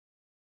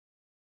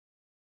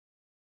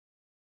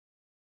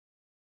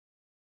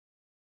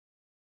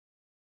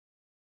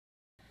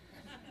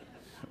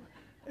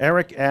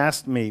Eric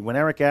asked me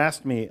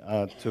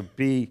to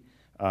be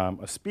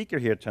a speaker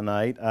here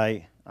tonight.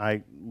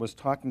 I was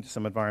talking to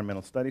some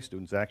environmental studies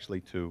students,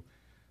 actually to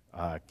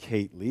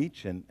Kate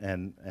Leach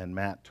and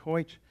Matt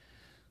Teutsch,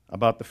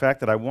 about the fact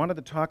that I wanted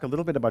to talk a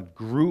little bit about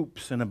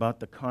groups and about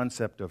the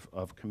concept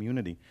of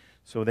community.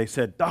 So they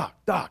said, Doc,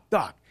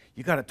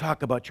 you got to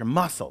talk about your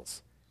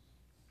muscles.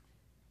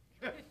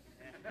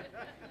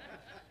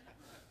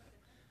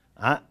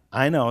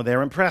 I know,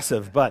 they're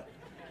impressive, but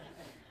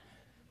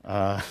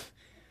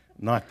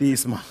not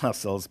these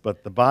muscles,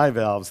 but the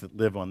bivalves that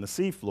live on the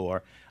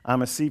seafloor.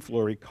 I'm a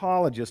seafloor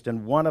ecologist,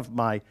 and one of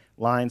my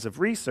lines of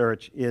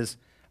research is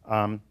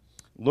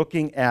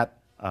looking at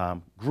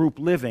group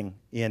living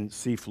in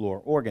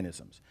seafloor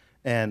organisms.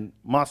 And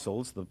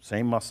mussels, the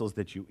same mussels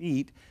that you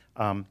eat,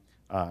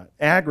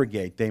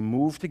 aggregate. They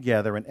move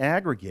together and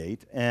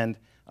aggregate. And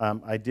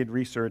I did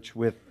research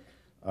with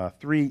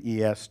 3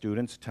 ES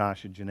students,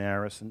 Tasha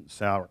Janaris and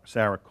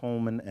Sarah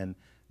Coleman and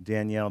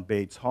Danielle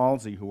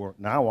Bates-Halsey, who are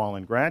now all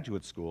in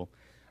graduate school.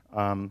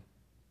 And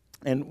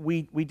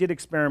we did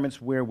experiments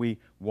where we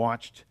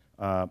watched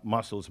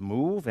mussels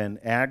move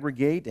and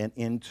aggregate and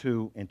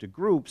into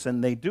groups,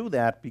 and they do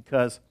that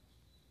because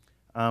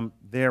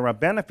there are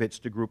benefits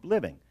to group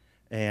living,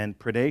 and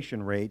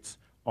predation rates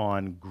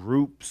on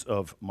groups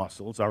of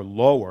mussels are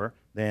lower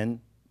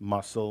than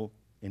mussel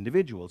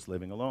individuals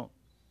living alone.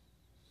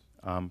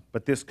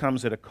 But this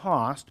comes at a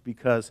cost,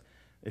 because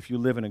if you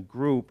live in a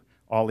group,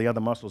 all the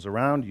other mussels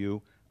around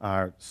you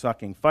are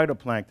sucking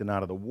phytoplankton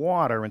out of the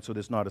water, and so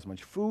there's not as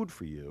much food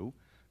for you,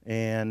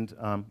 and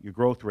your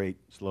growth rate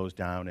slows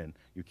down and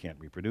you can't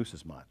reproduce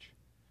as much.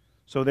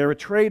 So there are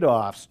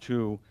trade-offs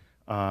to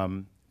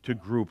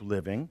group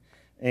living,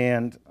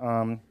 and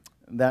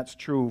that's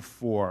true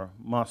for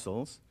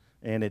mussels,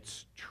 and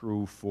it's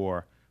true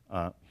for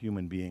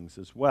human beings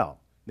as well.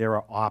 There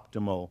are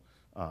optimal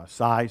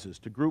sizes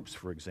to groups,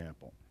 for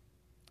example.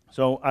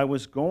 So I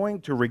was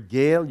going to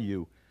regale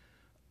you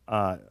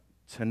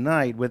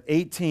tonight with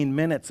 18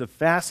 minutes of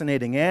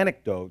fascinating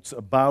anecdotes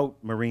about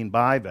marine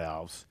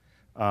bivalves,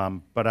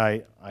 but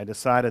I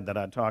decided that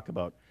I'd talk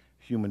about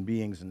human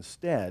beings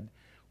instead,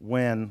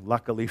 when,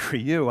 luckily for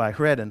you, I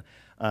read an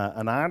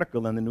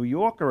article in the New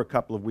Yorker a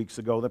couple of weeks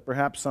ago that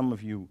perhaps some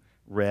of you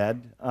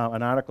read,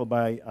 an article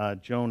by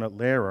Jonah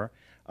Lehrer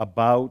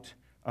about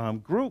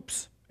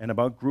groups and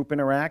about group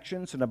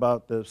interactions and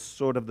about the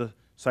sort of the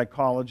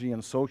psychology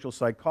and social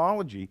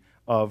psychology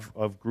of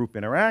group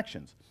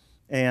interactions.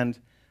 And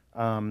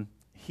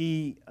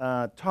he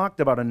talked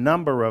about a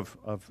number of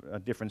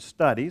different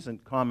studies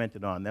and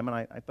commented on them,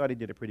 and I thought he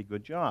did a pretty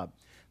good job.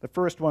 The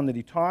first one that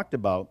he talked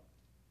about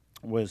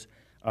was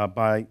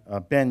by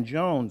Ben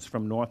Jones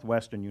from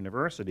Northwestern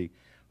University,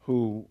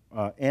 who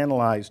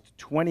analyzed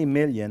 20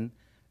 million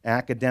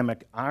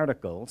academic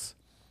articles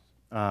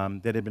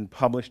that had been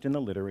published in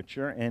the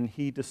literature, and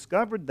he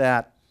discovered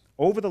that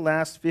over the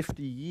last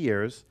 50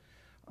 years,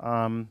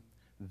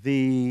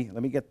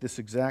 let me get this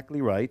exactly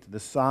right, the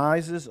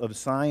sizes of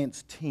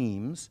science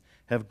teams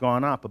have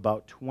gone up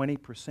about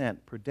 20%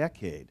 per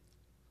decade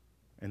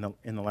in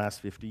the last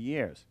 50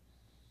 years.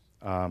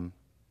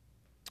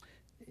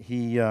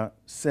 He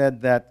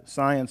said that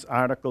science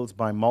articles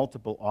by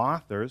multiple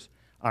authors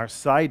are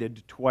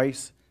cited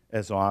twice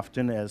as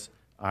often as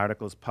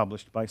articles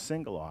published by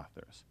single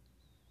authors.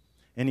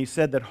 And he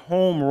said that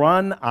home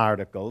run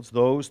articles,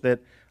 those that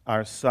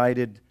are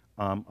cited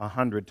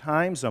 100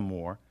 times or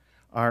more,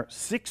 are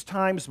 6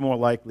 times more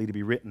likely to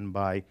be written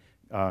by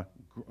a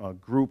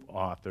group of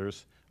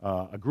authors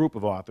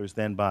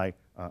than by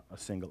a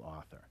single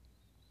author,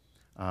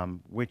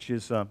 which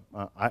is,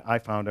 I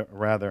found a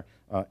rather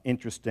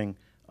interesting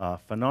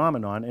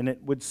phenomenon. And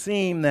it would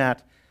seem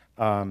that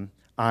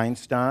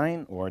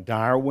Einstein or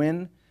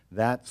Darwin,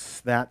 that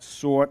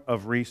sort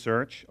of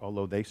research,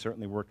 although they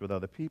certainly worked with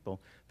other people,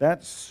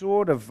 that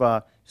sort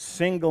of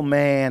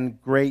single-man,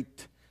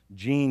 great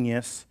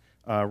genius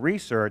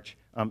research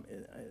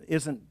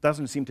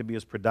doesn't seem to be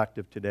as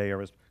productive today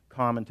or as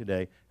common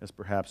today as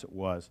perhaps it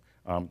was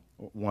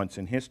once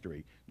in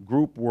history.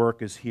 Group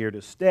work is here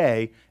to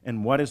stay,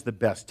 and what is the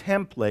best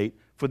template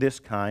for this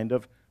kind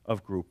of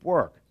group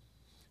work?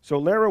 So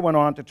Lehrer went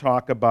on to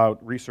talk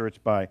about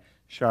research by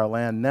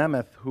Charlene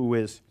Nemeth, who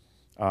is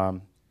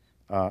a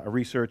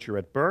researcher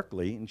at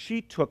Berkeley, and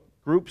she took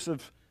groups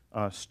of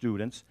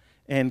students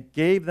and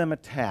gave them a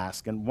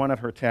task, and one of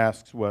her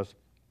tasks was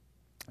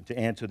to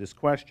answer this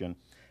question: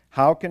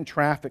 how can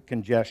traffic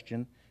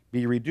congestion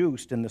be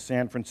reduced in the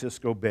San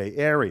Francisco Bay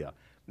Area?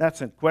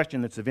 That's a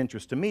question that's of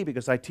interest to me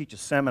because I teach a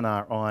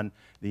seminar on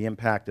the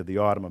impact of the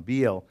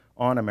automobile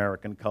on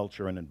American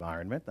culture and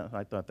environment.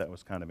 I thought that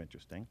was kind of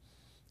interesting.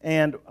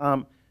 And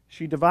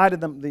she divided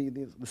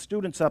the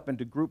students up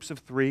into groups of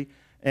 3,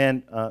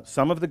 and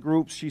some of the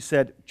groups, she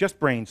said, just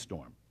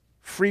brainstorm.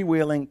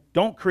 Freewheeling,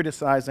 don't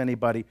criticize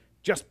anybody,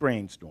 just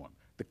brainstorm.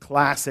 The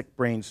classic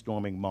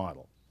brainstorming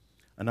model.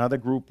 Another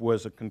group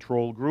was a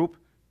control group,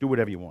 do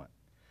whatever you want.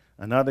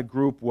 Another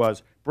group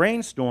was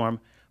brainstorm,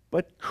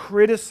 but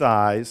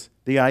criticize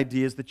the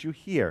ideas that you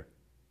hear.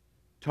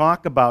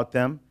 Talk about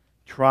them,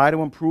 try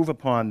to improve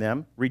upon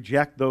them,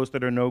 reject those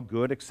that are no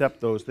good, accept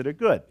those that are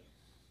good.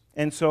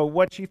 And so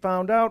what she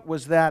found out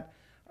was that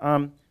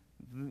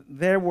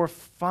there were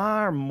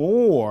far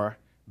more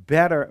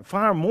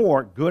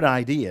good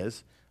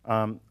ideas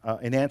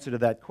in answer to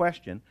that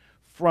question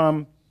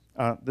from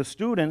the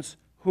students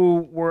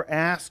who were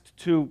asked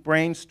to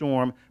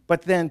brainstorm,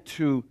 but then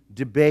to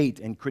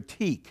debate and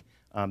critique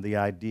the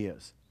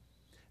ideas.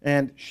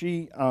 And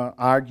she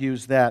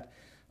argues that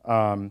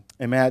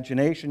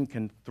imagination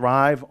can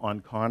thrive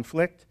on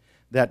conflict,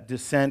 that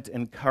dissent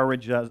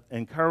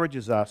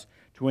encourages us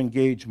to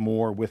engage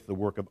more with the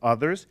work of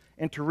others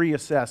and to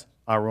reassess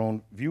our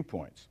own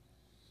viewpoints.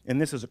 And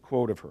this is a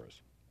quote of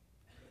hers.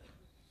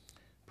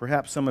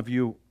 Perhaps some of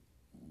you,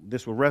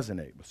 this will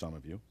resonate with some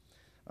of you.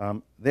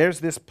 There's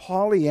this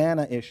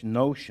Pollyanna-ish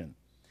notion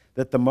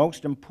that the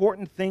most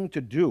important thing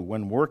to do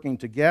when working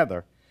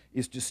together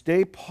is to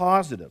stay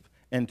positive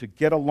and to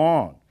get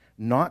along,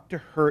 not to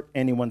hurt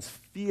anyone's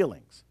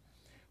feelings.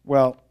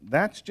 Well,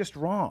 that's just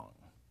wrong.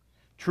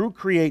 True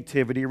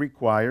creativity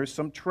requires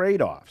some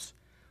trade-offs.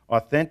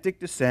 Authentic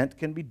dissent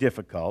can be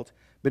difficult,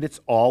 but it's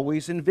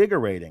always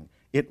invigorating.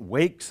 It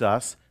wakes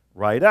us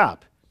right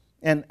up.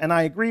 And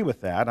I agree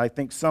with that. I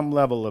think some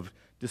level of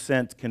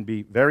dissent can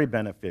be very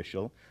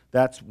beneficial.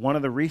 That's one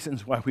of the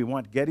reasons why we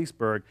want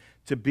Gettysburg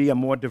to be a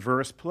more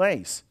diverse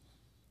place.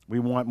 We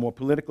want more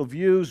political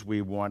views.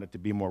 We want it to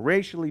be more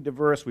racially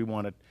diverse. We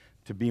want it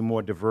to be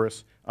more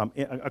diverse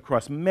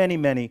across many,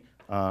 many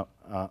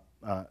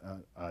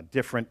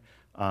different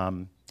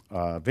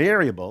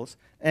variables.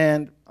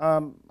 And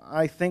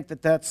I think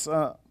that that's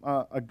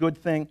a good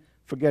thing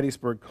for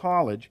Gettysburg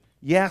College.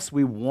 Yes,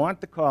 we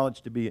want the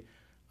college to be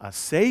a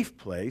safe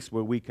place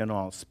where we can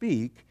all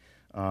speak,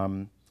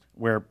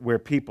 where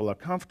people are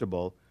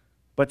comfortable,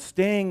 but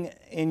staying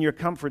in your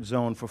comfort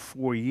zone for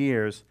 4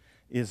 years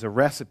is a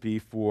recipe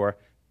for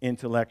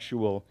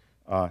intellectual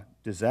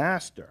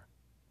disaster.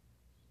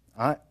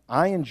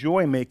 I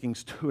enjoy making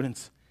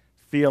students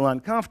feel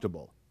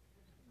uncomfortable.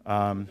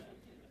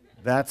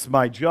 That's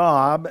my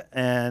job,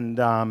 and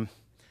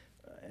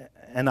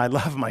I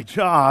love my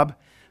job.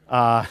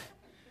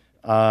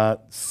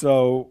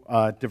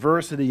 So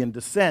diversity and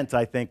dissent,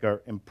 I think,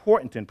 are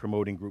important in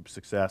promoting group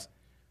success,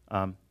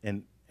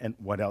 and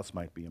what else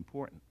might be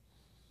important.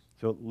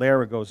 So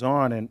Lara goes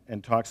on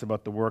and talks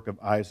about the work of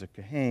Isaac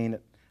Kahane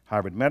at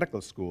Harvard Medical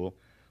School,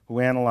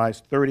 who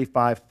analyzed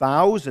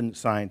 35,000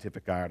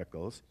 scientific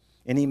articles,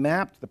 and he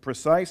mapped the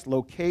precise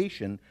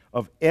location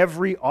of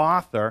every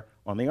author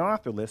on the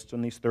author list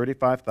on these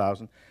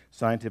 35,000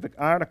 scientific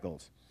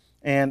articles.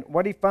 And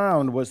what he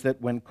found was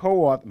that when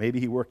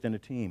maybe he worked in a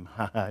team,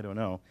 I don't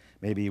know,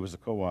 maybe he was a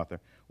co-author.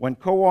 When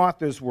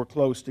co-authors were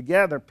close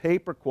together,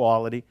 paper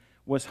quality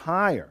was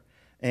higher.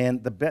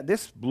 And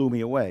this blew me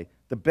away.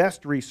 The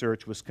best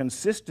research was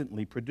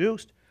consistently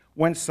produced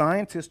when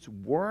scientists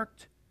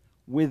worked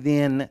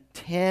within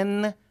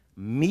 10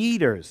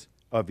 meters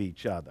of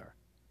each other.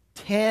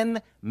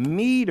 10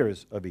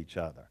 meters of each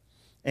other.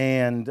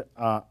 And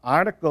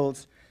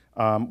articles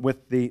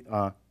with the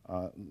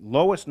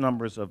lowest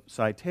numbers of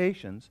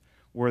citations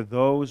were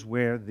those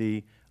where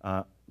the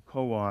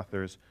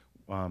co-authors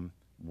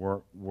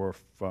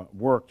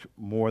worked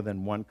more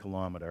than 1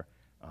 kilometer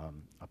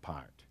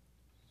apart.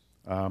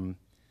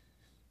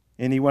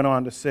 And he went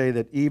on to say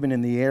that even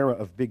in the era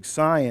of big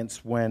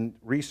science, when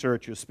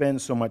researchers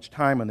spend so much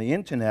time on the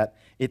internet,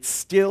 it's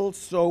still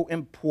so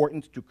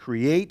important to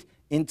create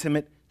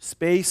intimate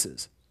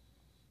spaces.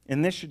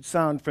 And this should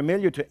sound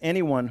familiar to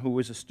anyone who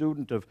was a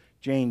student of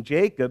Jane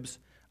Jacobs,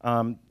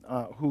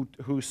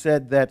 who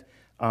said that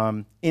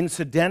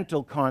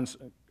incidental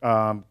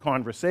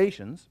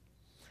conversations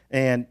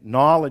and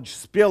knowledge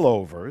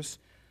spillovers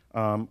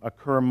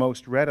occur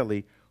most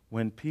readily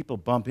when people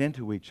bump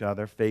into each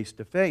other face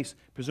to face.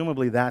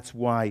 Presumably that's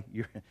why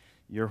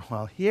you're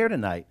all here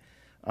tonight.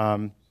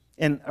 And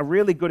a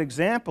really good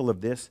example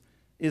of this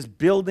is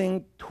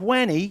Building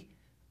 20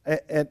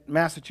 at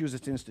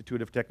Massachusetts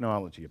Institute of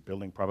Technology, a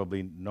building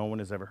probably no one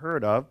has ever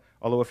heard of,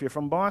 although if you're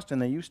from Boston,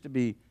 there used to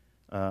be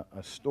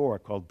a store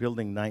called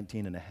Building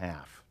 19 and a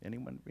half.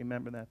 Anyone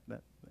remember that?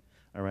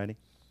 All righty.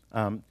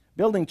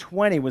 Building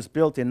 20 was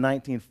built in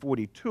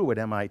 1942 at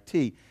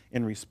MIT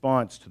in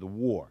response to the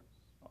war.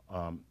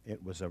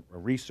 It was a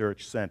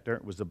research center.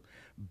 It was a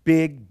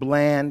big,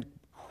 bland,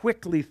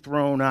 quickly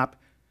thrown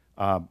up,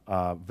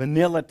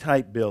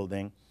 vanilla-type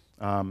building.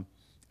 And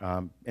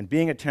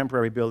being a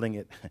temporary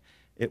building,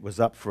 it was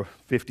up for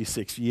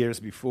 56 years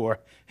before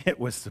it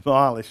was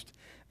demolished.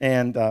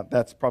 And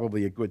that's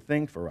probably a good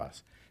thing for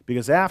us.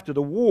 Because after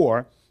the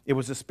war, it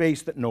was a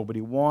space that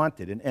nobody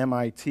wanted, and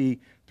MIT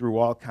threw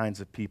all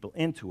kinds of people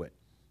into it.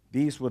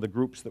 These were the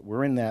groups that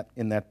were in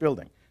that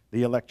building.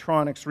 The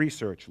Electronics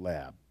Research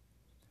Lab,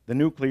 the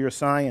Nuclear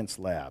Science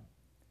Lab.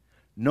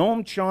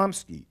 Noam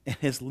Chomsky and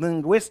his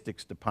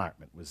linguistics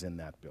department was in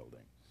that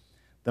building.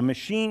 The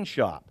Machine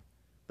Shop,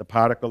 the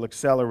Particle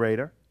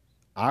Accelerator,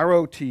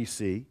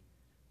 ROTC,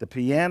 the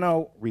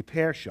Piano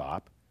Repair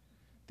Shop,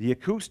 the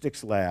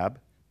Acoustics Lab,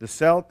 the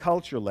Cell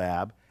Culture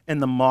Lab, and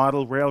the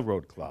Model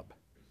Railroad Club.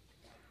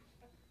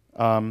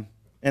 And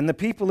the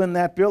people in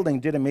that building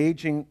did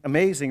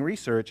amazing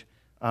research.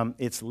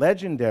 It's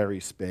legendary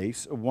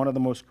space, one of the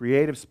most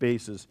creative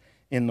spaces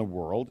in the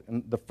world.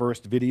 And the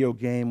first video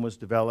game was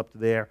developed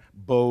there.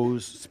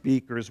 Bose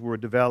speakers were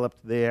developed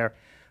there.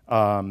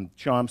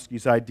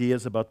 Chomsky's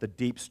ideas about the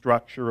deep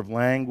structure of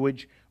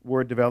language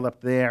were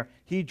developed there.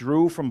 He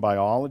drew from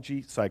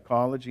biology,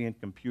 psychology, and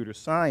computer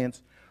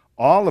science,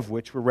 all of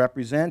which were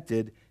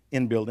represented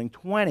in Building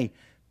 20.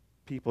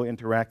 People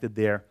interacted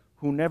there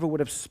who never would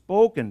have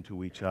spoken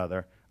to each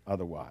other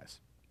otherwise.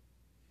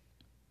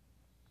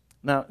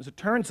 Now, as it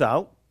turns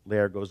out,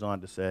 Lair goes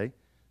on to say,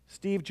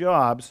 Steve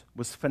Jobs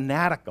was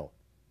fanatical.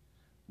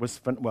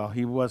 Well,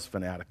 he was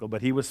fanatical,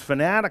 but he was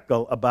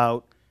fanatical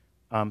about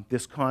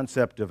this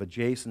concept of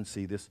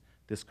adjacency,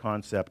 this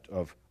concept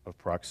of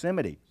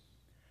proximity.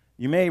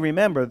 You may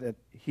remember that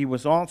he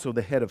was also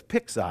the head of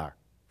Pixar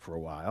for a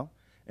while,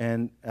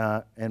 and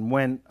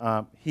when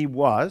he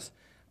was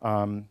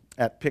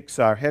at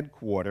Pixar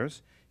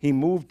headquarters, he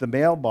moved the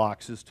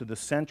mailboxes to the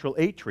central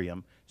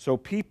atrium so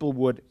people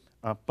would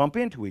bump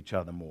into each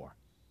other more.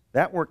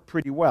 That worked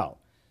pretty well.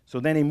 So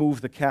then he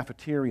moved the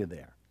cafeteria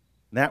there.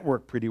 And that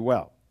worked pretty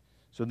well.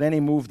 So then he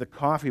moved the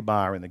coffee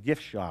bar and the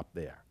gift shop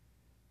there.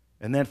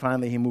 And then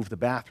finally he moved the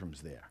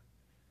bathrooms there.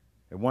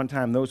 At one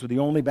time, those were the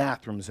only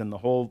bathrooms in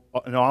all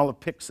of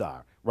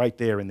Pixar, right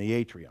there in the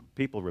atrium.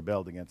 People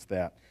rebelled against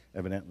that,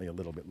 evidently, a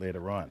little bit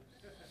later on.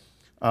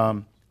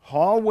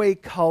 Hallway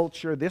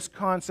culture, this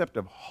concept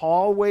of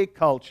hallway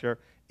culture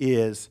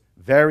is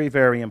very,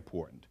 very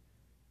important.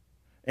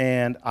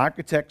 And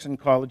architects and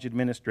college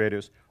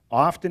administrators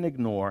often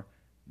ignore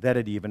that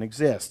it even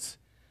exists.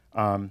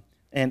 And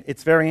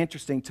it's very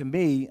interesting to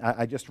me.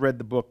 I just read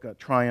the book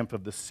Triumph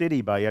of the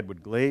City by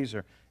Edward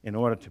Glaser in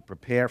order to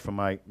prepare for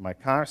my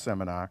car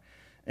seminar.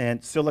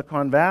 And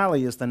Silicon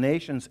Valley is the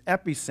nation's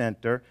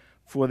epicenter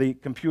for the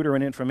computer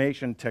and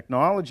information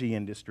technology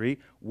industry.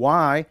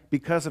 Why?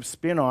 Because of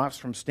spin-offs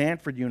from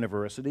Stanford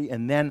University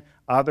and then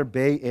other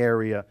Bay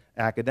Area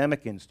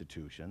academic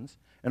institutions.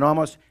 And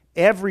almost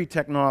every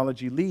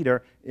technology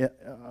leader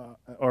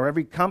or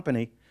every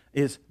company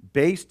is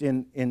based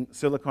in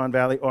Silicon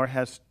Valley or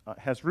has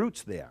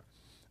roots there.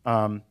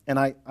 And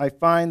I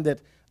find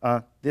that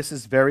this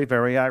is very,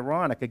 very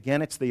ironic.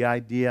 Again, it's the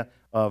idea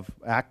of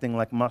acting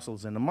like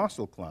mussels in a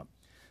mussel clump.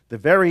 The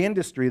very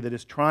industry that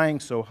is trying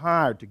so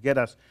hard to get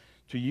us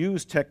to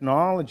use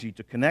technology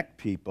to connect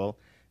people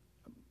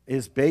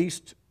is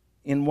based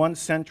in one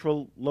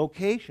central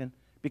location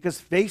because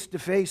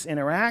face-to-face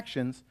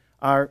interactions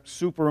are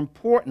super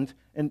important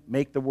and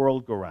make the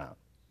world go round.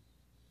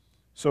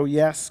 So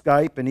yes,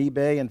 Skype and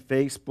eBay and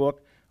Facebook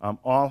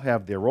all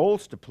have their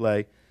roles to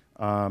play,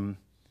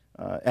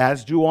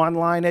 as do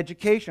online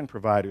education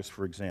providers,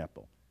 for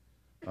example.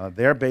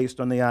 They're based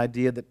on the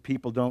idea that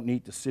people don't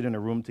need to sit in a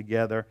room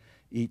together,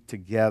 eat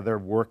together,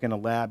 work in a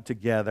lab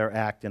together,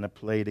 act in a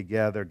play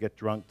together, get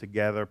drunk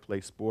together, play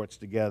sports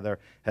together,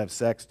 have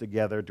sex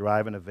together,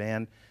 drive in a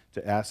van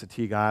to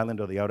Assateague Island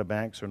or the Outer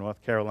Banks or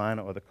North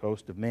Carolina or the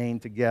coast of Maine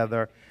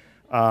together.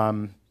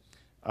 I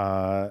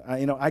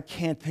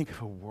can't think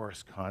of a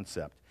worse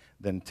concept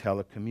than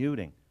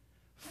telecommuting.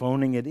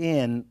 Phoning it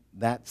in,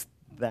 that's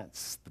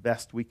the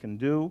best we can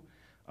do.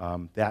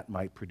 That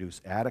might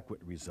produce adequate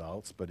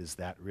results, but is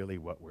that really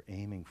what we're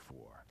aiming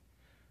for?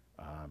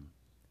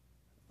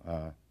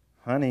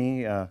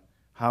 Honey,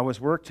 how was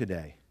work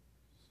today?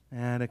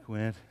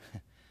 Adequate.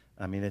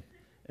 I mean,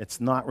 it's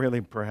not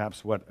really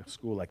perhaps what a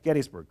school like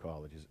Gettysburg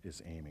College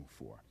is aiming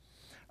for.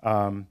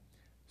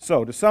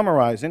 So to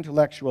summarize,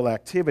 intellectual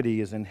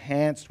activity is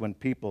enhanced when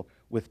people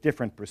with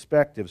different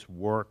perspectives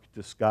work,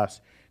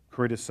 discuss,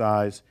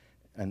 criticize,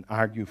 and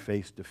argue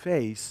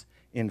face-to-face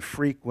in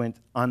frequent,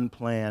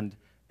 unplanned,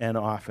 and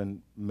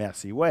often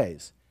messy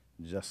ways,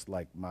 just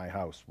like my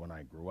house when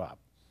I grew up.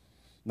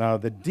 Now,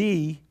 the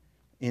D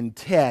in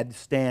TED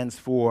stands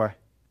for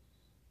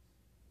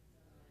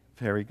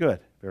very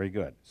good, very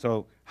good.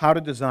 So how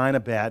to design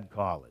a bad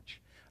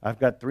college. I've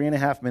got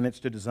 3.5 minutes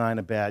to design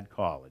a bad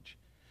college.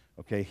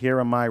 Okay, here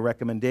are my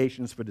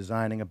recommendations for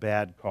designing a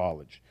bad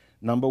college.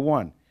 Number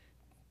one,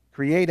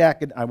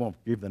 I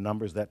won't give the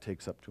numbers, that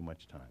takes up too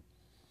much time.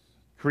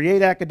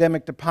 Create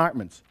academic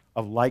departments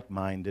of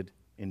like-minded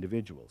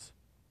individuals.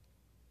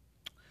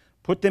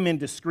 Put them in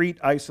discrete,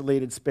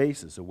 isolated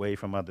spaces away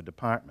from other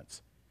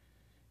departments.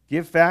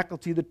 Give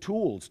faculty the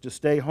tools to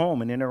stay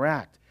home and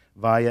interact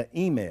via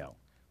email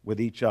with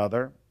each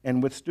other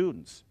and with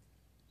students.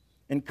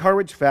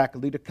 Encourage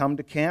faculty to come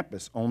to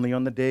campus only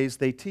on the days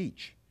they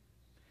teach.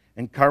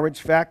 Encourage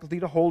faculty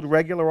to hold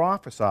regular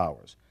office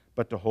hours,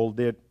 but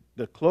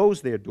to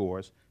close their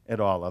doors at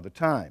all other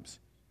times.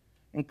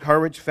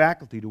 Encourage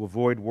faculty to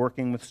avoid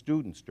working with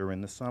students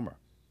during the summer.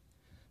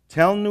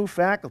 Tell new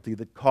faculty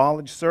that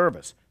college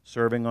service,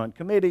 serving on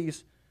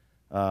committees,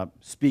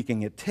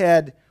 speaking at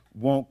TED,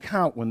 won't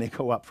count when they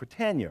go up for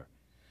tenure.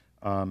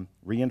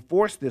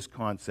 Reinforce this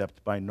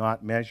concept by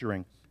not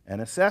measuring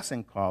and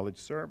assessing college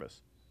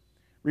service.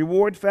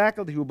 Reward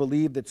faculty who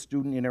believe that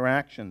student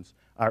interactions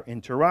are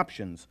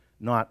interruptions,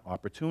 not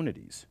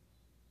opportunities.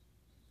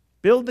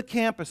 Build the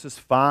campus as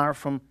far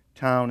from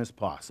town as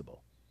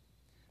possible.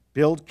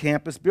 Build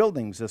campus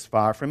buildings as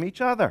far from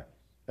each other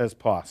as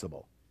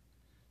possible.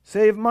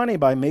 Save money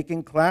by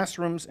making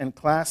classrooms and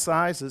class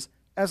sizes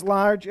as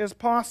large as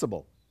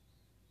possible.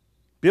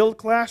 Build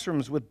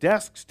classrooms with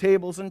desks,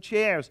 tables, and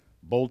chairs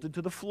bolted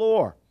to the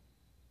floor.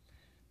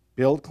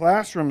 Build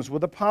classrooms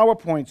with a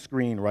PowerPoint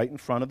screen right in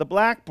front of the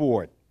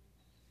blackboard.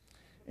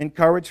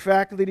 Encourage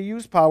faculty to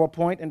use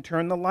PowerPoint and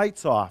turn the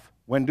lights off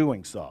when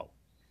doing so.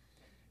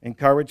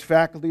 Encourage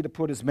faculty to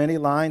put as many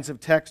lines of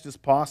text as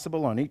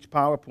possible on each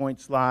PowerPoint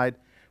slide,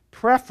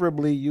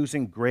 preferably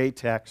using gray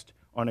text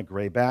on a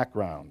gray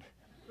background.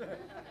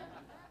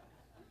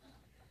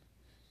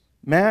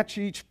 Match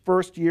each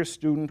first-year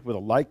student with a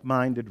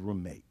like-minded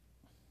roommate.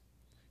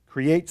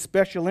 Create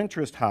special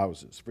interest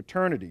houses,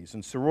 fraternities,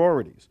 and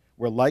sororities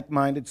where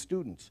like-minded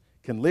students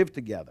can live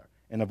together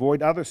and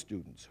avoid other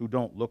students who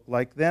don't look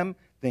like them,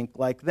 think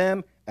like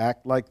them,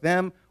 act like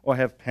them, or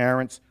have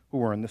parents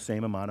who earn the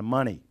same amount of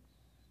money.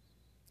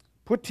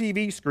 Put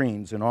TV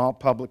screens in all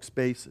public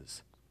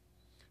spaces.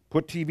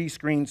 Put TV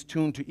screens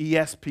tuned to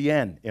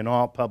ESPN in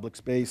all public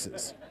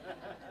spaces.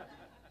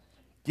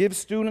 Give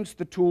students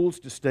the tools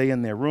to stay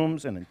in their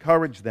rooms and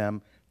encourage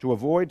them to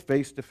avoid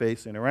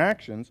face-to-face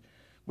interactions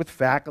with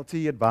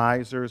faculty,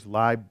 advisors,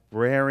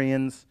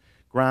 librarians,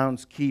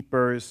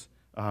 groundskeepers,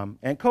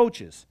 and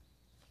coaches.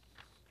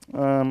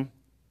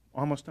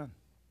 Almost done.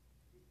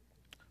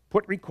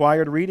 Put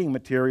required reading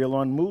material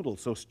on Moodle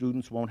so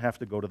students won't have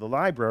to go to the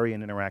library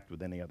and interact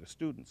with any other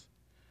students.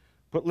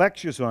 Put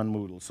lectures on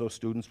Moodle so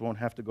students won't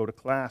have to go to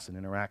class and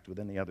interact with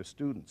any other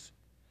students.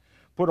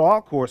 Put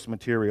all course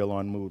material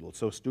on Moodle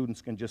so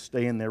students can just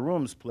stay in their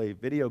rooms, play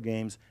video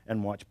games,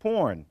 and watch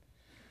porn.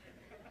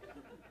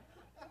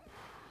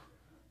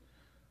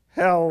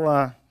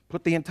 Hell,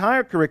 put the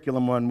entire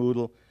curriculum on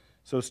Moodle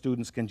so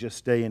students can just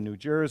stay in New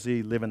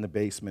Jersey, live in the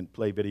basement,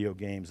 play video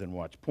games, and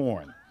watch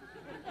porn.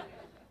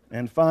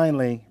 And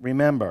finally,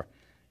 remember,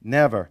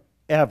 never,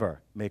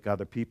 ever make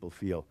other people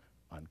feel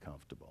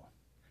uncomfortable.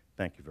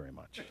 Thank you very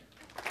much.